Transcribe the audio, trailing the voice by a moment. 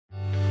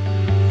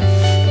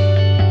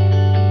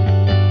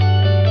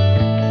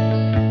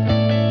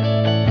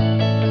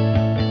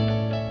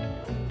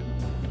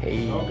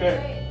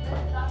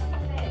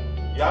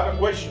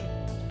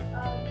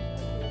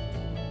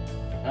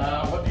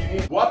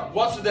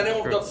the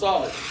name of that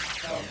solid?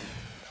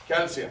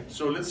 Calcium.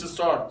 So let's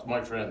start,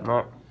 my friend.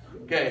 No.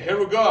 Okay, here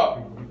we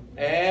go.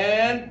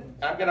 And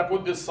I'm gonna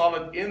put this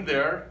solid in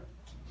there.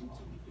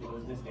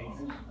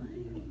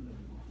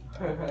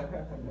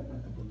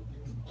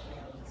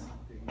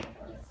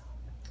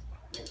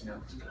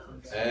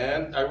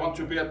 And I want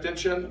to pay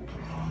attention.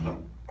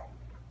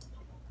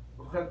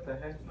 What the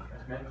heck?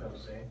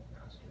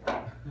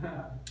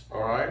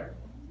 All right.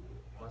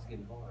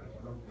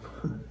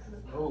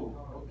 Oh,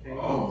 okay.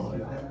 Oh.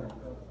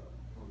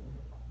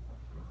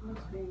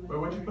 Wait,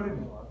 what'd you put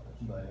in?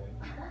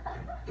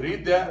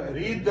 Read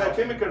the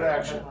chemical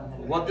reaction.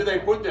 What did I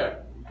put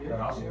there?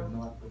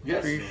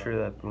 Yes. Pretty sure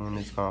that balloon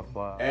is gonna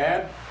fly.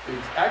 And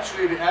it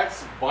actually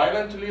reacts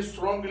violently,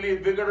 strongly,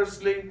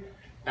 vigorously,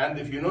 and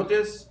if you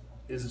notice,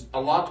 is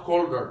a lot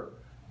colder.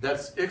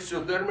 That's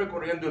exothermic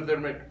or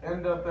endothermic?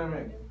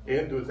 Endothermic.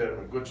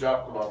 Endothermic. Good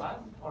job, Kulab.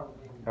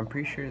 I'm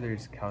pretty sure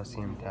there's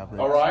calcium tablets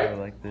All right. that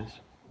are like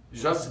this.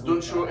 Just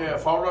don't show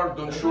Fowler,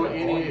 don't show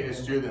any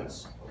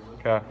students.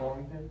 Okay.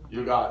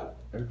 You got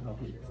it.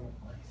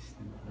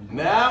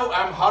 Now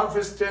I'm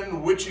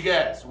harvesting which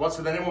gas? What's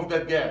the name of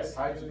that gas?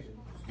 Hydrogen.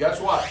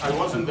 Guess what? I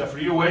was in the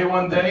freeway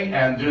one day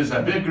and there's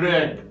a big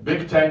rig,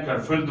 big tanker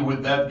filled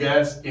with that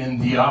gas in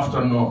the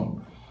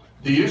afternoon.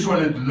 They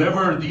usually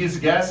deliver these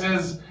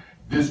gases,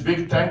 these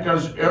big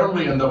tankers,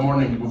 early in the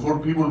morning before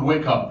people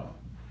wake up.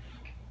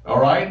 All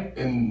right?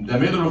 In the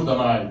middle of the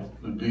night.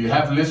 They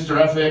have less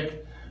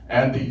traffic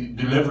and they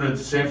deliver it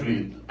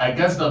safely. I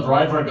guess the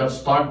driver got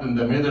stuck in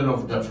the middle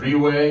of the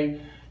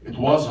freeway. It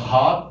was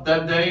hot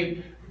that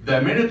day. The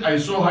minute I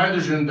saw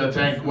hydrogen in the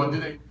tank, what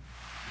did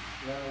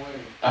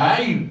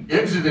I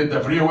exited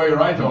the freeway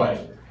right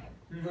away.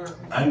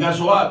 And guess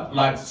what?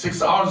 Like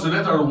 6 hours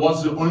later, it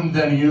was on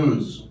the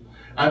news.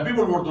 And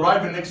people were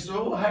driving next to,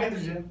 oh,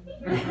 hydrogen.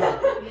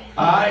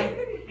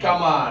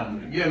 Come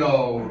on, you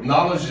know,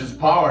 knowledge is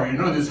power. You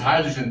know this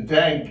hydrogen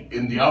tank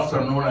in the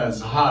afternoon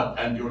is hot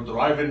and you're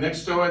driving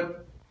next to it?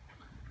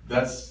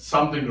 That's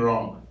something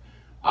wrong.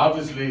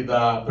 Obviously,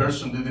 the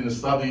person didn't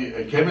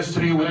study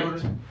chemistry with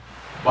it,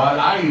 but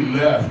I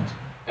left.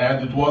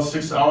 And it was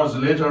 6 hours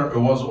later, it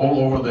was all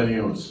over the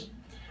news.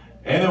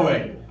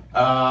 Anyway,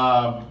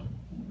 now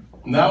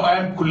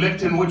I'm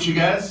collecting which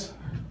gas?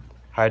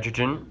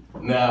 Hydrogen.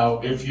 Now,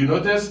 if you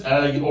notice,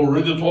 I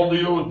already told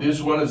you,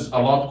 this one is a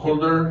lot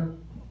colder.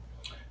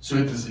 So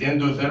it is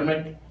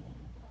endothermic.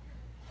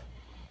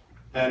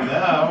 And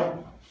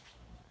now,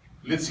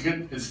 let's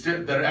get,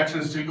 the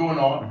reaction is still going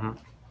on. Mm-hmm.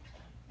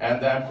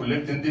 And I'm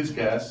collecting this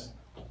gas,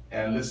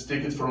 and let's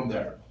take it from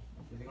there.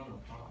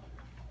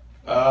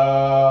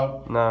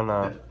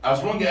 No.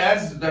 As long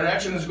as the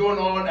reaction is going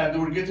on and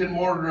we're getting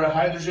more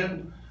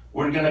hydrogen,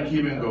 we're gonna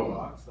keep it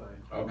going.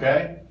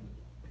 Okay?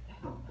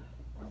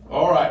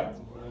 All right.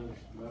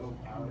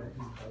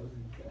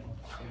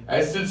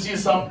 I still see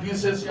some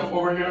pieces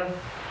over here.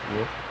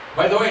 Yeah.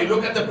 By the way,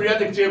 look at the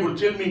periodic table.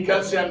 Tell me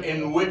calcium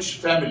in which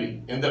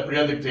family in the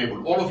periodic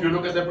table. All of you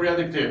look at the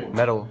periodic table.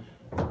 Metal.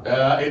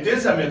 It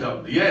is a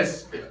metal,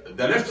 yes.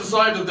 The left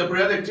side of the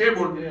periodic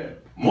table,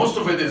 most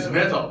of it is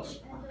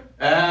metals.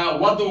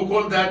 What do we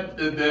call that,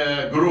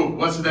 the group?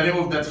 What's the name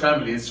of that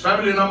family? It's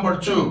family number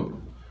 2.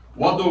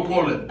 What do we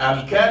call it?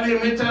 Alkali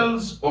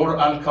metals or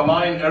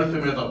alkaline earth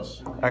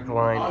metals?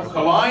 Alkaline.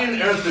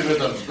 Alkaline earth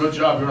metals. Good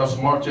job, you're a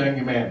smart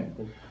young man.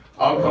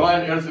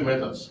 Alkaline earth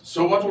metals.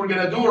 So what we're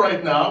gonna do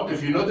right now,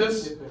 if you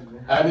notice,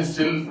 I'm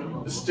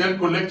still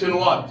collecting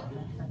what?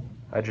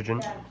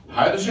 Hydrogen.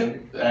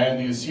 Hydrogen, and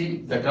you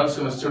see the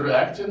calcium is still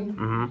reacting,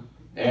 Mm-hmm.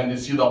 and you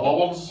see the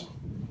bubbles,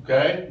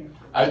 okay?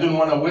 I don't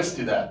want to waste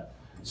that.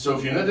 So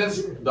if you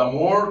notice, the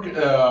more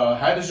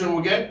hydrogen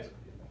we get,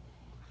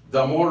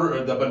 the more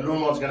the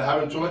balloon what's gonna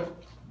happen to it,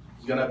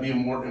 it's gonna be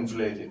more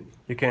inflated.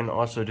 You can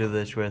also do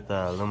this with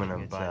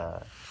aluminum.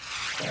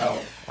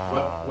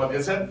 What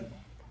is it?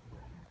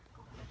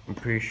 I'm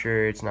pretty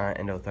sure it's not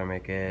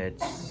endothermic.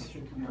 It's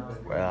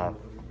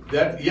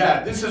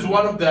This is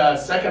one of the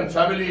second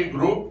family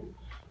group.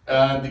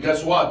 And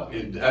guess what?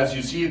 As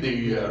you see,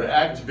 they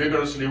react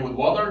vigorously with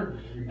water.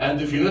 And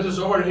if you notice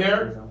over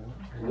here,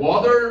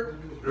 water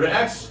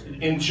reacts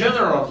in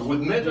general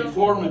with metal,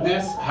 form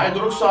this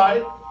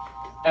hydroxide,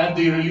 and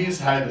they release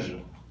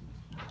hydrogen.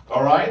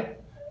 All right?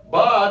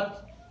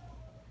 But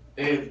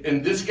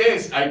in this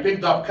case, I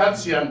picked up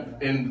calcium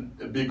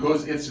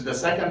because it's the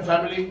second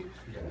family,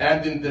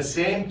 and in the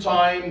same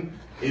time,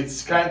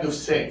 it's kind of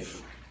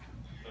safe.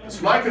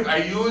 It's like if I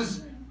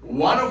use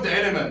one of the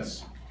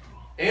elements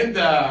in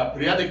the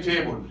periodic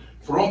table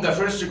from the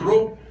first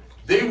group,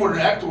 they will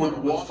react with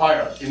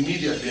fire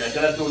immediately. I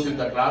cannot do it in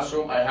the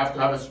classroom. I have to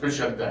have a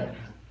special tank.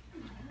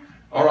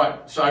 All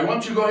right, so I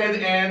want you to go ahead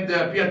and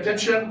pay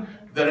attention.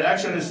 The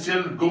reaction is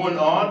still going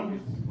on,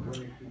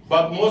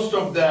 but most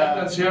of the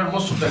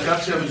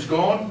calcium is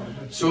gone.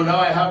 So now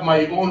I have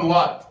my own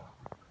what?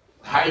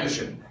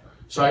 Hydrogen.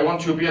 So I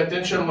want you to pay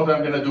attention what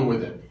I'm gonna do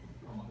with it.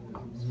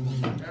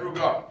 There we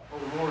go.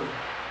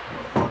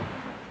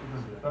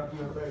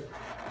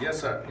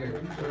 Yes, sir.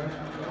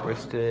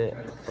 twist it,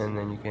 and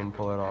then you can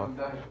pull it off.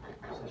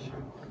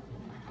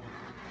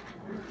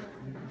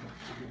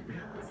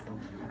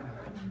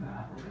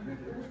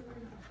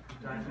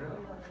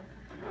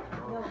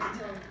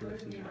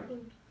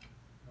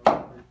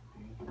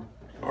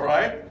 All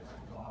right.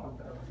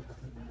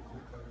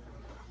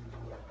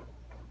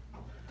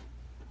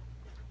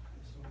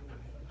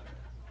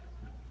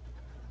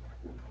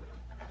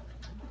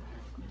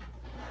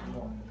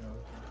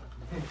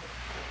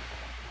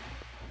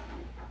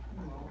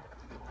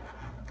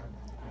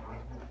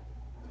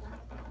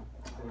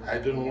 I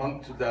didn't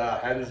want the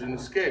hydrogen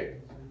escape,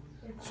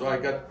 so I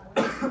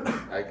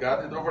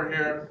got it over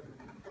here,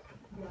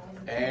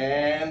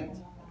 and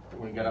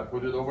we're gonna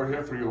put it over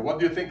here for you. What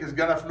do you think is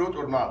gonna float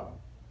or not?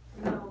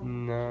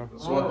 No.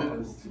 So what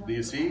do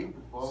you see?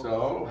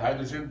 So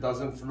hydrogen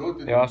doesn't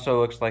float. It also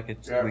looks like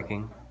it's Yeah.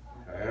 leaking.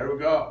 There we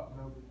go.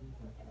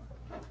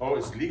 Oh,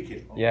 it's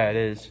leaking. Yeah, it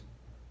is.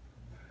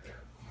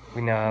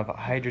 We now have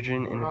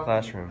hydrogen in the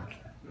classroom.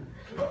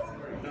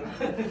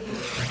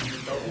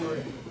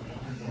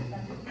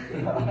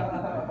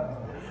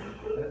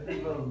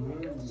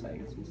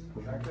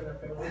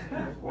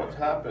 What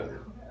happened?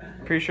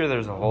 Pretty sure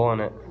there's a hole in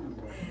it.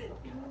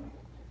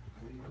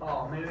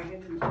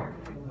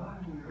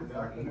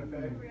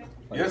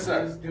 Yes,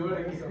 sir. Do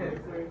it again.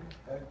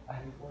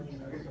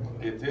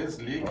 It is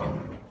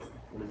leaking.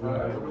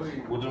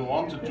 Wouldn't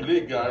want it to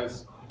leak,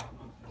 guys.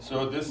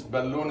 So this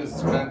balloon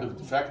is kind of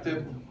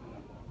defected.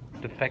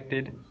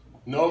 Defected.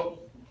 No,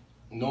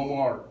 no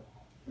more.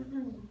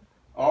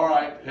 All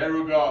right, here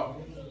we go.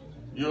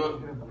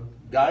 You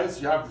guys,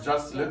 you have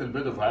just a little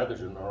bit of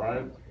hydrogen, all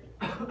right?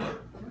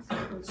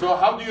 So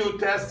how do you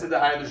test the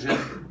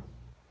hydrogen?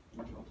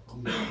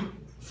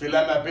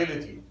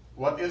 Flammability.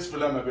 What is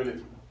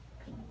flammability?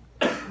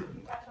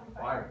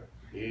 Fire.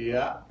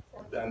 Yeah,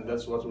 and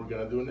that's what we're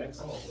gonna do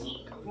next.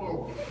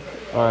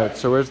 Alright,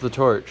 so where's the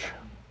torch?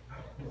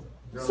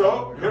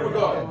 So here we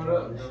go.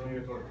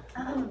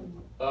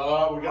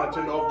 We're gonna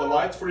turn off the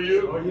lights for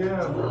you. Oh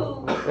yeah.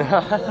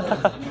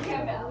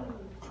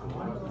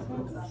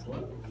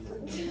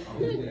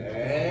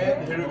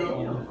 And here we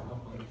go.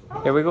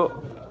 Here we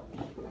go.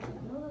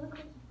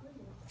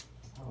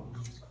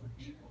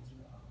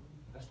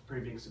 That's a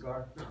pretty big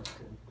cigar.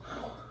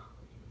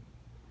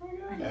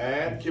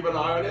 And keep an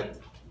eye on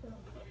it.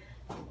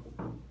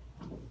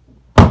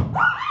 That's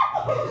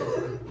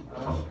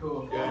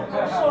cool.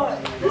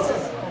 This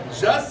is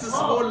just a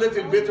small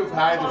little bit of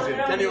hydrogen.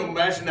 Can you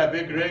imagine a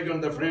big rig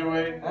on the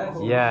freeway?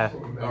 Yeah.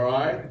 All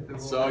right.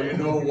 So you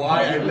know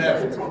why I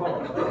left.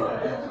 All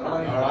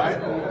right.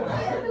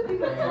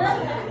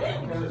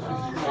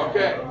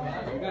 Okay.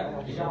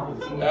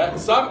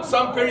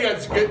 Some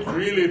periods get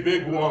really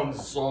big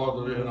ones.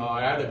 So you know,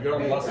 I had a girl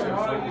last You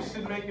year.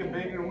 should make it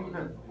bigger.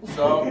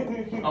 So,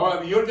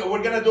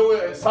 we're gonna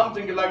do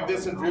something like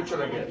this in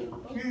future again.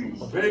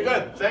 Very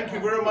good. Thank you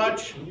very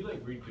much.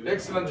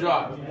 Excellent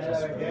job.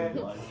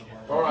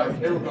 All right,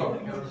 here we go.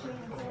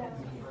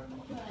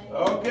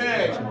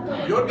 Okay,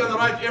 you're gonna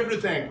write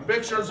everything,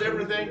 pictures,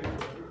 everything.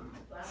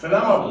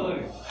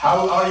 Flammable.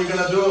 How are you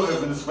gonna do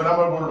if it's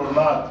flammable or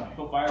not?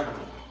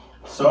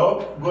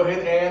 So go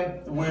ahead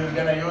and we're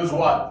gonna use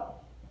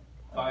what?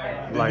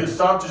 Fire. Did you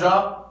start the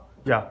job?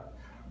 Yeah.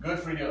 Good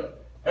for you.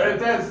 Here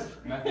it is.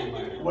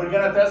 We're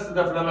gonna test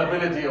the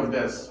flammability of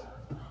this.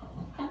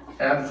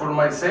 And for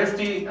my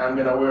safety, I'm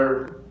gonna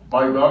wear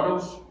my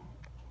goggles.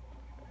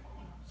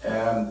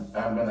 And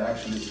I'm gonna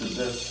actually set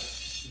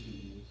this.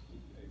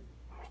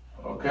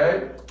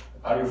 Okay,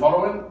 are you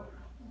following?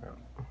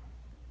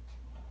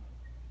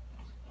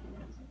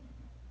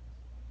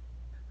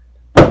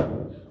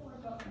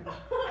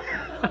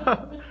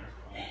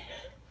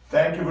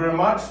 Thank you very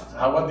much.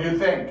 What do you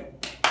think?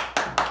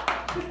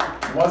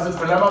 Was it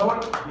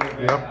flammable?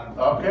 Yep.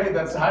 Okay,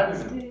 that's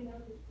hydrogen.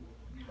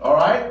 All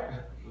right.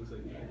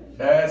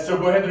 So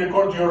go ahead and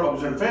record your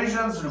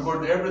observations,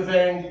 record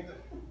everything,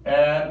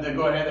 and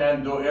go ahead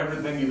and do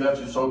everything that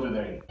you saw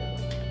today.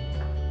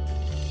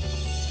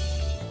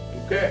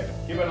 Okay,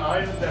 keep an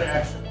eye on the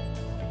reaction.